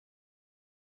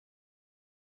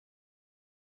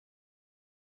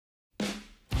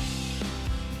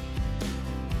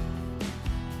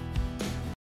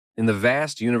In the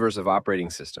vast universe of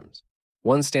operating systems,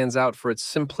 one stands out for its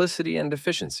simplicity and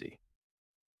efficiency: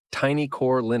 Tiny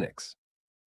Core Linux.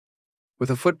 With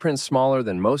a footprint smaller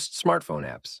than most smartphone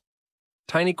apps,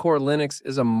 Tiny Core Linux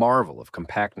is a marvel of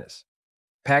compactness,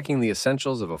 packing the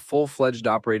essentials of a full-fledged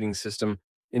operating system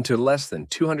into less than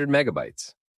 200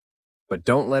 megabytes. But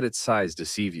don't let its size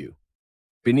deceive you.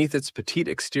 Beneath its petite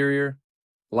exterior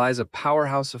lies a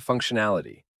powerhouse of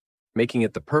functionality, making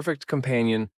it the perfect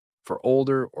companion for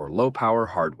older or low-power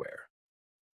hardware.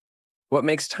 What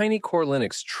makes Tiny Core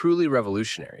Linux truly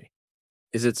revolutionary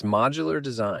is its modular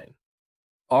design,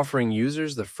 offering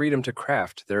users the freedom to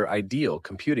craft their ideal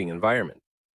computing environment.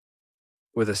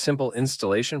 With a simple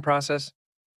installation process,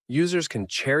 users can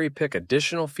cherry-pick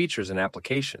additional features and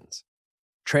applications,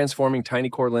 transforming Tiny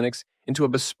Core Linux into a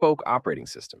bespoke operating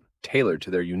system tailored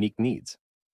to their unique needs.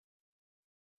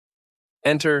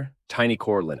 Enter Tiny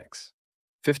Core Linux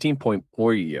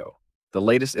 15.0, the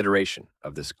latest iteration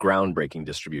of this groundbreaking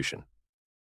distribution.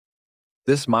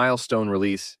 This milestone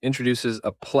release introduces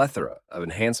a plethora of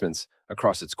enhancements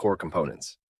across its core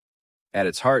components. At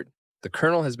its heart, the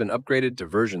kernel has been upgraded to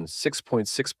version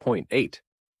 6.6.8,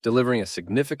 delivering a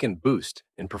significant boost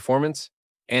in performance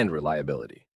and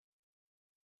reliability.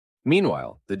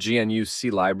 Meanwhile, the GNU C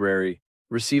library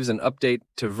receives an update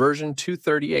to version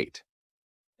 238,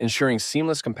 ensuring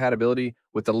seamless compatibility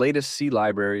with the latest C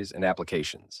libraries and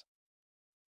applications.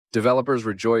 Developers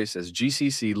rejoice as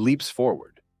GCC leaps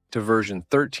forward to version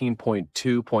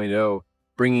 13.2.0,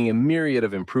 bringing a myriad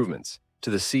of improvements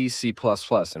to the C, C++, and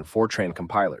Fortran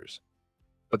compilers.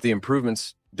 But the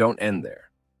improvements don't end there.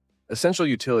 Essential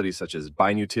utilities such as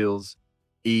binutils,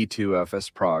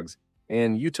 E2FS-progs,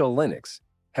 and util Linux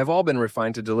have all been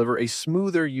refined to deliver a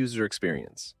smoother user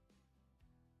experience.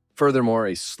 Furthermore,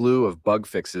 a slew of bug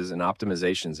fixes and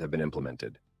optimizations have been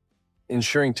implemented,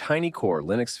 ensuring Tiny Core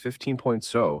Linux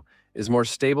 15.0 is more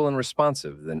stable and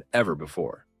responsive than ever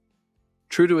before.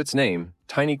 True to its name,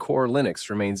 Tiny Core Linux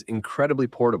remains incredibly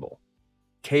portable,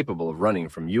 capable of running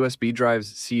from USB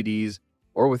drives, CDs,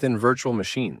 or within virtual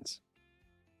machines.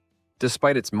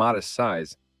 Despite its modest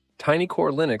size, Tiny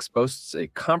Core Linux boasts a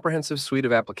comprehensive suite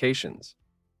of applications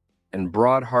and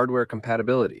broad hardware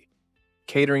compatibility,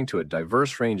 catering to a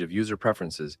diverse range of user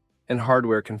preferences and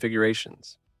hardware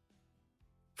configurations.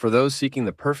 For those seeking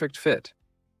the perfect fit,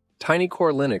 Tiny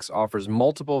Core Linux offers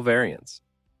multiple variants,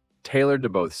 tailored to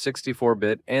both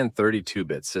 64-bit and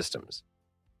 32-bit systems,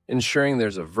 ensuring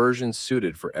there's a version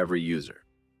suited for every user.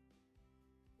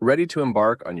 Ready to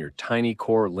embark on your Tiny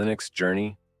Core Linux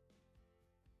journey?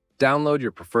 Download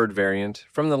your preferred variant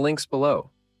from the links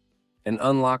below and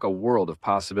unlock a world of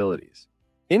possibilities.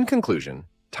 In conclusion,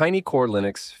 Tiny Core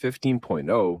Linux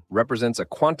 15.0 represents a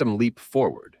quantum leap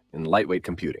forward in lightweight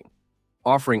computing,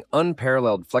 offering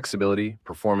unparalleled flexibility,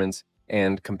 performance,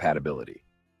 and compatibility.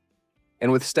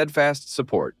 And with steadfast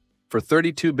support for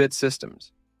 32-bit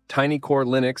systems, Tiny Core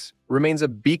Linux remains a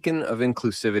beacon of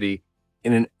inclusivity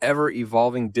in an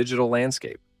ever-evolving digital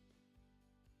landscape.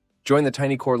 Join the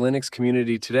Tiny Core Linux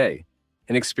community today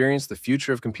and experience the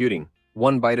future of computing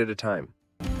one byte at a time.